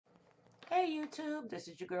Hey YouTube, this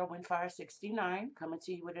is your girl Windfire69 coming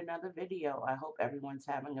to you with another video. I hope everyone's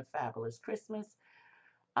having a fabulous Christmas.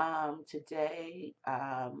 Today,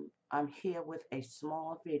 I'm here with a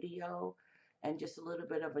small video and just a little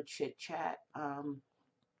bit of a chit chat. I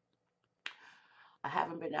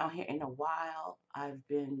haven't been out here in a while. I've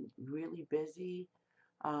been really busy.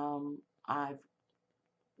 Um, I've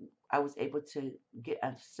I was able to get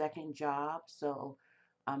a second job, so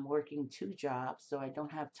I'm working two jobs, so I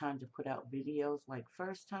don't have time to put out videos like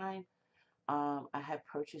first time. I had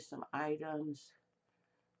purchased some items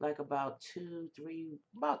like about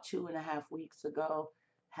 2.5 weeks ago.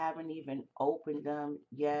 Haven't even opened them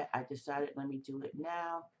yet. I decided let me do it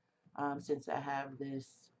now. Since I have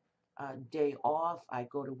this day off, I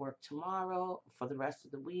go to work tomorrow for the rest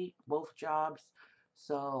of the week, both jobs.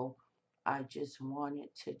 So I just wanted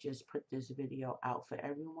to just put this video out for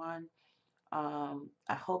everyone.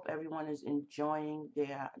 I hope everyone is enjoying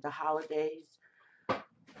the holidays.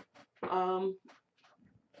 Um,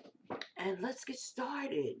 And let's get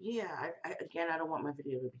started. Yeah, again, I don't want my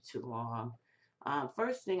video to be too long.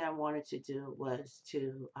 First thing I wanted to do was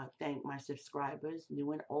to thank my subscribers,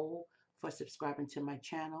 new and old, for subscribing to my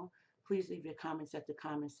channel. Please leave your comments at the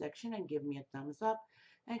comment section and give me a thumbs up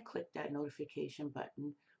and click that notification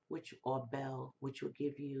button, or bell, which will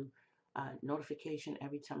give you notification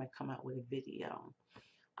every time I come out with a video.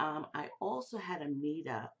 I also had a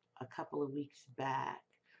meetup a couple of weeks back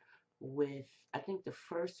with, I think, the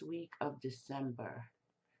first week of December.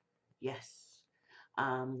 Yes.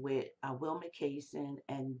 With Wilma Kaysen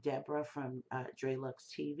and Deborah from Draylux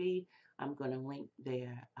TV. I'm going to link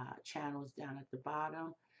their channels down at the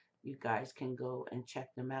bottom. You guys can go and check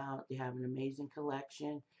them out. They have an amazing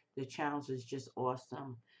collection. The challenge is just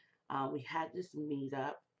awesome. We had this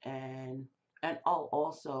meetup, and oh,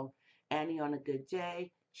 also Annie on a Good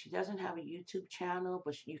Day. She doesn't have a YouTube channel,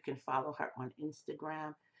 but you can follow her on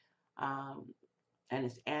Instagram. Um, and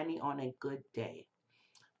it's Annie on a Good Day.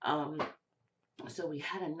 Um, so we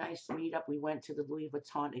had a nice meetup. We went to the Louis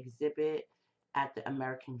Vuitton exhibit at the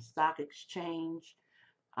American Stock Exchange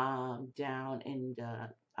down in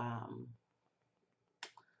um,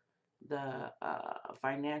 the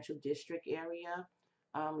financial district area.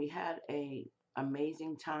 We had a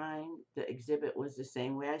amazing time. The exhibit was the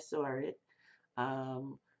same way I saw it.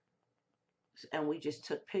 Um, and we just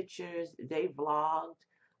took pictures. They vlogged.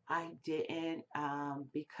 I didn't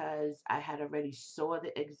because I had already saw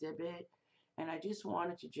the exhibit, and I just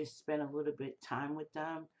wanted to just spend a little bit time with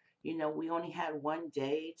them. You know, we only had one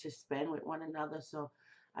day to spend with one another, so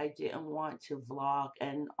I didn't want to vlog.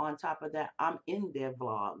 And on top of that, I'm in their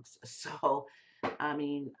vlogs, so I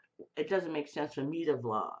mean, it doesn't make sense for me to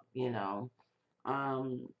vlog.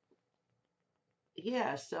 Um,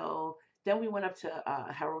 yeah. So then we went up to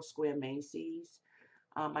Herald Square Macy's.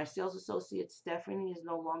 My sales associate Stephanie is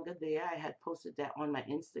no longer there. I had posted that on my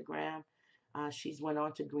Instagram. She's went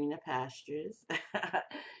on to greener pastures.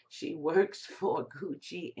 She works for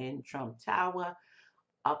Gucci in Trump Tower,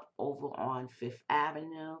 up over on Fifth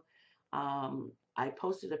Avenue. I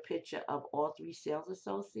posted a picture of all three sales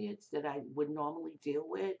associates that I would normally deal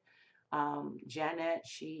with. Janet,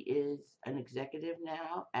 she is an executive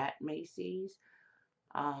now at Macy's.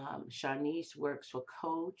 Shanice works for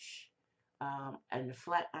Coach in the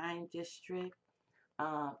Flatiron District.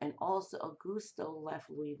 And also Augusto left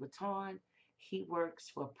Louis Vuitton. He works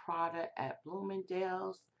for Prada at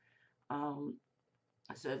Bloomingdale's. Um,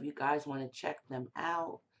 so if you guys want to check them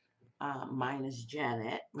out, minus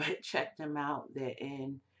Janet, right? Check them out. They're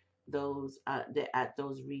at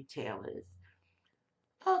those retailers.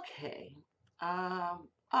 Okay.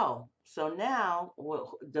 Oh, so now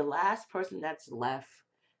the last person that's left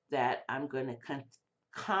that I'm going to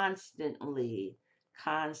constantly,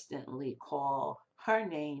 constantly call, her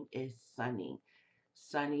name is Sunny.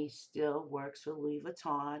 Sunny still works for Louis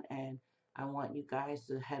Vuitton, and I want you guys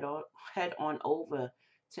to head on over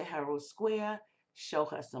to Herald Square, show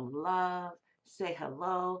her some love, say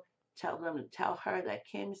hello, tell her that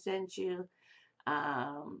Kim sent you.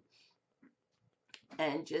 Um,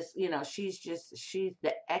 and just she's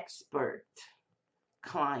the expert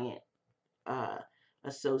client uh,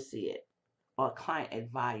 associate or client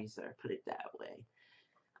advisor, put it that way.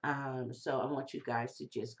 So I want you guys to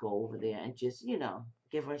just go over there and just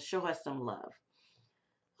show her some love.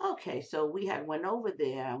 Okay, so we had went over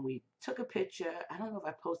there and we took a picture. I don't know if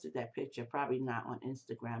I posted that picture, probably not on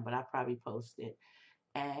Instagram, but I probably posted.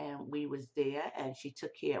 And we was there and she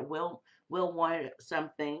took care. Will wanted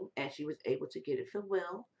something and she was able to get it for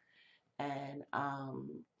Will. And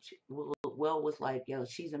Will was like, "Yo,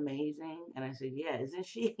 she's amazing," and I said, "Yeah, isn't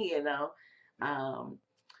she?" Um,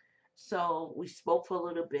 So we spoke for a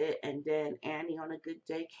little bit, and then Annie on a good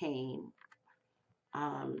day came,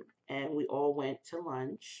 um, and we all went to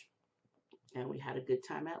lunch, and we had a good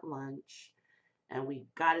time at lunch, and we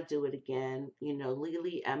got to do it again. You know,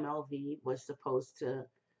 Lily MLV was supposed to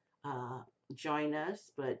uh, join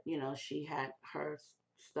us, but you know, she had her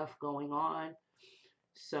stuff going on,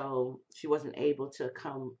 so she wasn't able to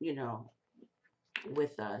come, you know,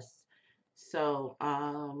 with us. So,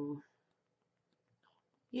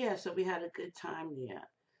 yeah, so we had a good time there.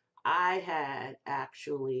 I had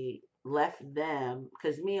actually left them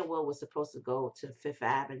because me and Will was supposed to go to Fifth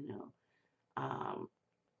Avenue, um,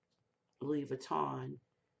 Louis Vuitton,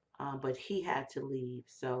 but he had to leave,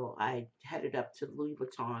 so I headed up to Louis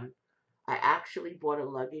Vuitton. I actually bought a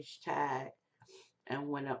luggage tag and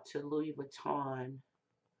went up to Louis Vuitton.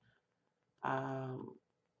 Um,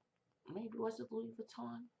 Maybe was it Louis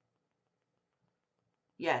Vuitton?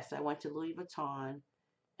 Yes, I went to Louis Vuitton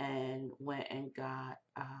and went and got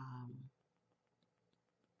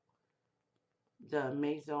the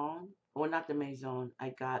Maison, or not the Maison.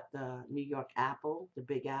 I got the New York Apple, the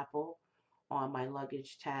Big Apple, on my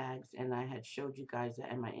luggage tags, and I had showed you guys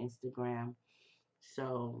that in my Instagram.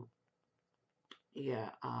 So yeah,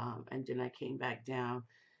 and then I came back down.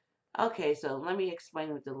 Okay, so let me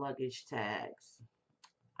explain with the luggage tags.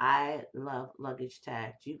 I love luggage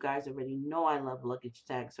tags. You guys already know I love luggage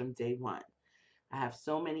tags from day one. I have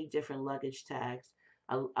so many different luggage tags.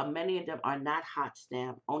 Many of them are not hot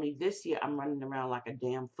stamped. Only this year I'm running around like a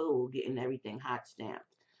damn fool getting everything hot stamped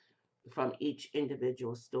from each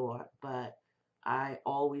individual store. But I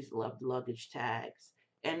always loved luggage tags.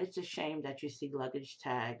 And it's a shame that you see luggage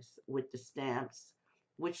tags with the stamps,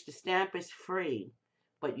 which the stamp is free,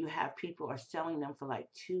 but you have people are selling them for like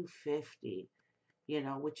 250, you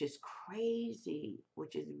know, which is crazy,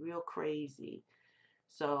 which is real crazy.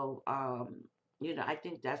 So, you know, I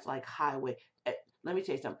think that's like highway. eh, Let me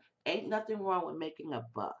tell you something. Ain't nothing wrong with making a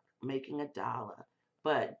buck, making a dollar,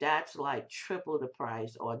 but that's like triple the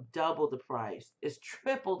price or double the price. It's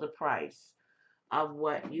triple the price of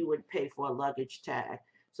what you would pay for a luggage tag.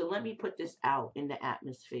 So let me put this out in the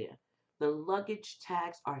atmosphere. The luggage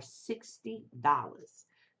tags are $60.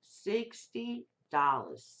 $60.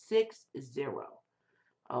 60.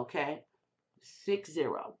 Okay? 60.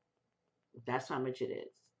 That's how much it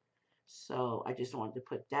is. So I just wanted to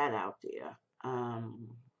put that out there.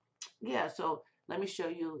 Yeah, so let me show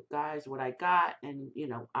you guys what I got, and you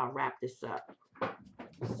know, I'll wrap this up.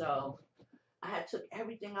 So I had took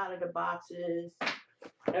everything out of the boxes,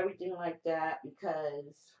 everything like that,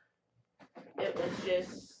 because it was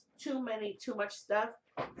just too much stuff.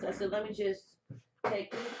 So I said, let me just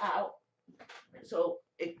take it out so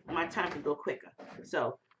my time can go quicker.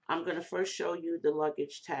 So I'm gonna first show you the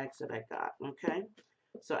luggage tags that I got. Okay.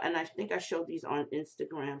 So, and I think I showed these on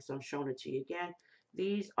Instagram, so I'm showing it to you again.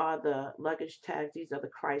 These are the luggage tags. These are the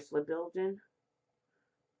Chrysler building.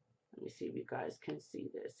 Let me see if you guys can see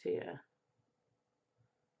this here.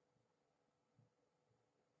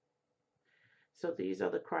 So these are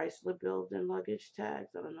the Chrysler building luggage tags.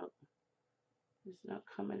 I don't know. It's not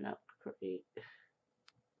coming up great.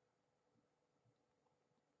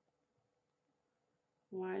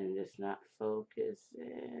 Why is this not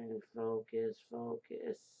focusing? Focus,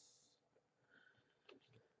 focus.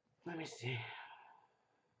 Let me see.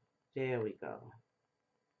 There we go.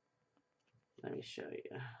 Let me show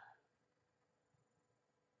you.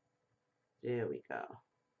 There we go.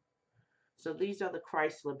 So these are the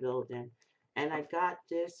Chrysler building. And I got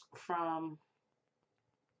this from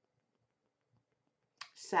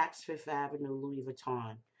Saks Fifth Avenue, Louis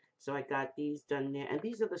Vuitton. So I got these done there. And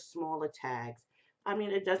these are the smaller tags. I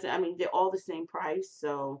mean, it doesn't, I mean, they're all the same price.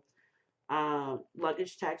 So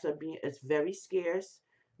luggage tags it's very scarce.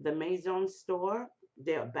 The Maison store,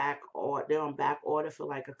 they're on back order for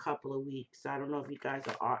like a couple of weeks. So I don't know if you guys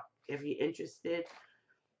if you're interested.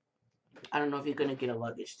 I don't know if you're gonna get a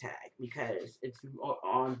luggage tag because it's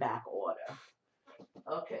on back order.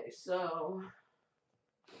 Okay, so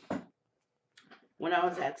when I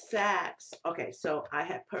was at Saks, okay, so I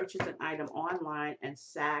had purchased an item online, and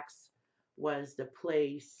Saks was the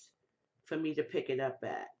place for me to pick it up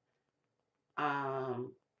at.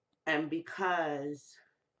 Um, and because,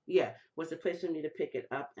 yeah, was the place for me to pick it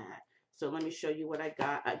up at. So let me show you what I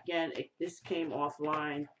got. Again, this came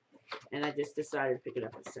offline, and I just decided to pick it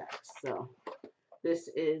up at Saks. So this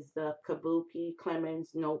is the Kabuki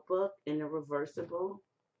Clemence notebook in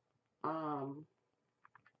um,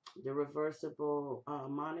 the reversible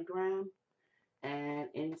monogram, and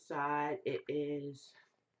inside it is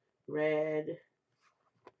red,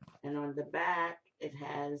 and on the back it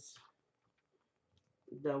has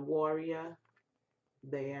the warrior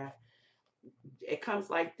there, It comes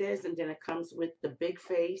like this, and then it comes with the big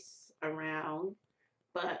face around.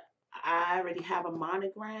 But I already have a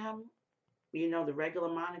monogram, the regular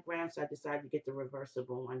monogram, so I decided to get the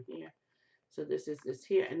reversible one here. So this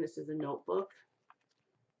here, and this is a notebook.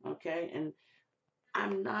 Okay, and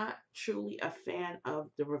I'm not truly a fan of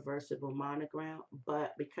the reversible monogram,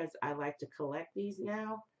 but because I like to collect these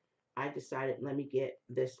now, I decided let me get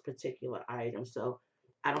this particular item. So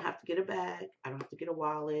I don't have to get a bag, I don't have to get a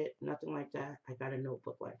wallet, nothing like that. I got a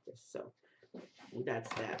notebook like this. So that's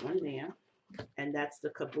that one there. And that's the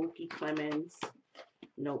Kabuki Clemence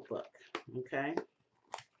notebook. Okay.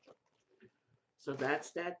 So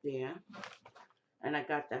that's that there. And I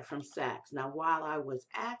got that from Saks. Now, while I was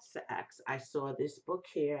at Saks, I saw this book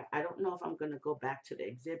here. I don't know if I'm going to go back to the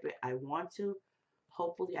exhibit. I want to.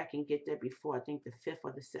 Hopefully, I can get there before I think the 5th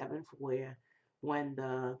or the 7th, where when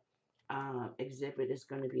the exhibit is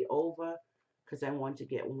going to be over, because I want to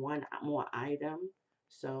get one more item.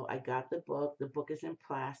 So I got the book. The book is in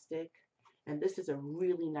plastic. And this is a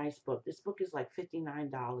really nice book. This book is like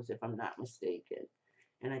 $59 if I'm not mistaken.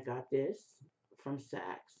 And I got this from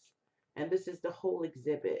Saks. And this is the whole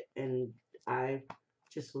exhibit. And I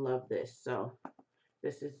just love this. So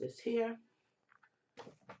this is this here.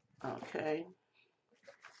 Okay.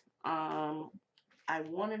 I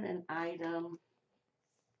wanted an item.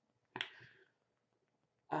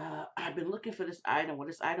 I've been looking for this item. Well,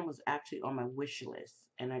 this item was actually on my wish list.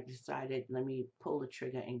 And I decided, let me pull the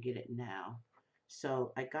trigger and get it now.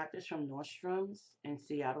 So I got this from Nordstrom's in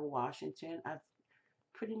Seattle, Washington. I've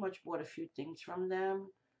pretty much bought a few things from them.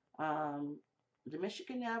 Um, the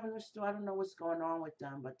Michigan Avenue store, I don't know what's going on with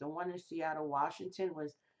them, but the one in Seattle, Washington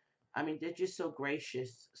was, I mean, they're just so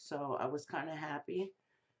gracious. So I was kind of happy.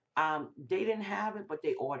 They didn't have it, but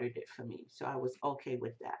they ordered it for me. So I was okay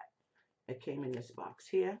with that. It came in this box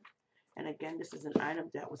here. And again, this is an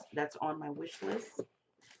item that's on my wish list.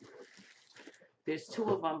 There's two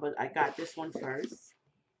of them, but I got this one first.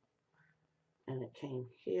 And it came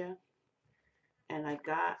here. And I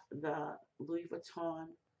got the Louis Vuitton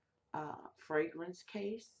fragrance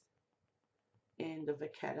case in the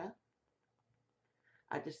Vachetta.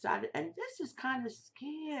 I decided, and this is kind of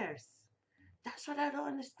scarce. That's what I don't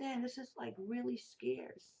understand. This is like really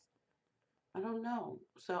scarce. I don't know.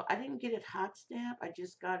 So I didn't get it hot stamp. I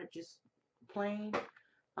just got it just plain.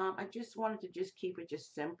 I just wanted to just keep it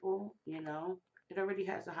just simple. It already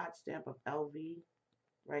has a hot stamp of LV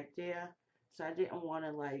right there. So I didn't want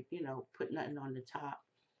to like, put nothing on the top.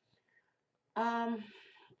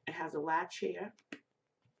 It has a latch here.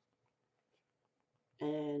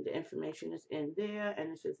 And the information is in there.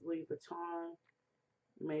 And it says Louis Vuitton,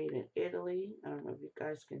 made in Italy. I don't know if you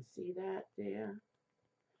guys can see that there.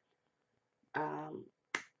 Um,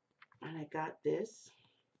 and I got this.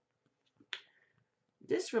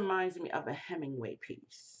 This reminds me of a Hemingway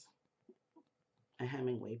piece. A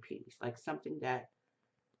Hemingway piece. Like something that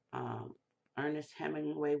Ernest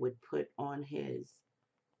Hemingway would put on his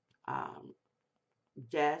um,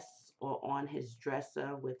 desk or on his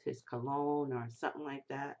dresser with his cologne or something like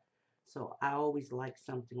that. So I always like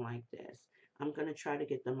something like this. I'm going to try to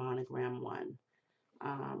get the monogram one.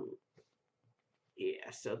 Um,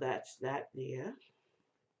 yeah, so that's that there.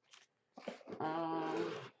 Um,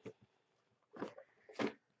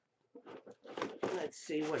 let's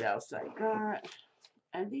see what else I got.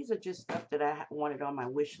 And these are just stuff that I wanted on my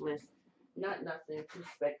wish list. Not nothing too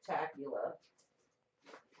spectacular.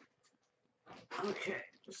 Okay,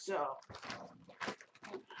 so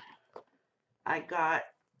I got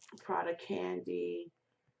Prada candy.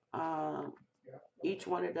 Um, each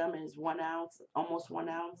one of them is 1 ounce, almost 1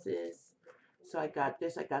 ounces. So I got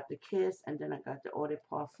this. I got the Kiss, and then I got the Eau de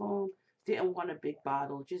Parfum. Didn't want a big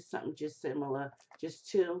bottle, just something just similar. Just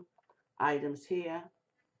two items here.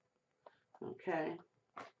 Okay.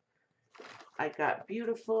 I got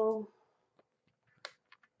Beautiful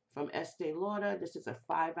from Estee Lauder. This is a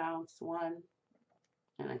 5 ounce one.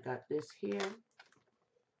 And I got this here.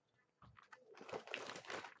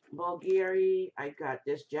 Bulgari. I got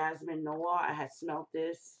this Jasmine Noir. I had smelled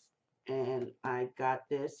this. And I got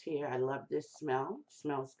this here. I love this smell. It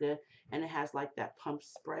smells good. And it has like that pump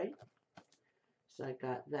spray. So I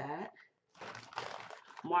got that.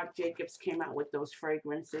 Marc Jacobs came out with those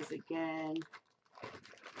fragrances again,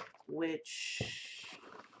 which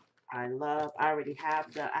I love. I already have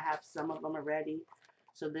I have some of them already.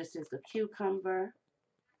 So this is the Cucumber.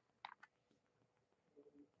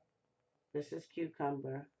 This is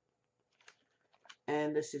Cucumber.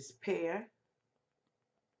 And this is Pear.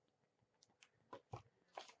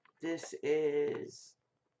 This is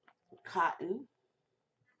Cotton.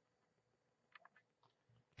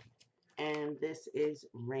 And this is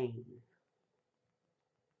Rain.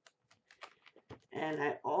 And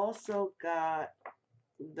I also got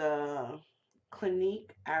the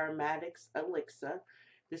Clinique Aromatics Elixir.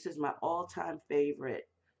 This is my all-time favorite.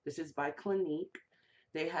 This is by Clinique.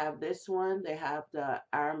 They have this one, they have the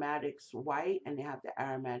Aromatics White, and they have the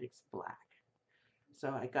Aromatics Black.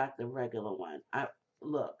 So I got the regular one.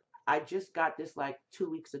 Look, I just got this like 2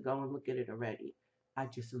 weeks ago and look at it already. I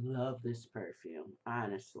just love this perfume,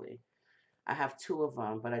 honestly. I have two of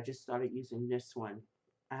them, but I just started using this one.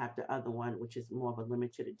 I have the other one, which is more of a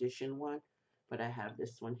limited edition one, but I have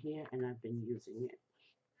this one here and I've been using it.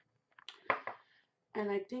 And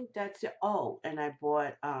I think that's it. Oh, and I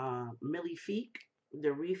bought Millifique,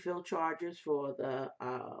 the refill chargers for the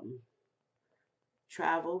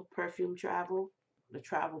the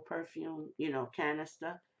travel perfume,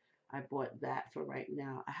 canister. I bought that for right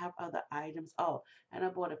now. I have other items. Oh, and I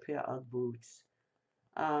bought a pair of boots.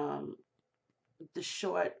 Um, the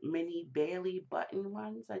short mini Bailey button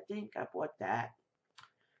ones, I think. I bought that.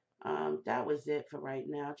 That was it for right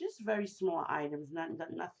now. Just very small items,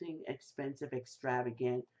 nothing expensive,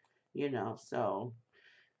 extravagant, So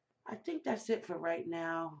I think that's it for right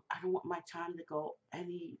now. I don't want my time to go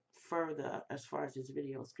any further as far as this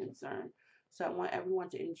video is concerned. So I want everyone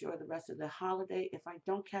to enjoy the rest of the holiday. If I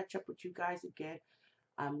don't catch up with you guys again,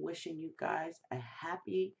 I'm wishing you guys a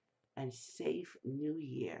happy and safe new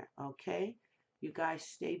year. Okay? You guys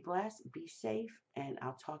stay blessed, be safe, and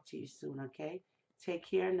I'll talk to you soon. Okay? Take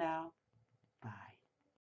care now.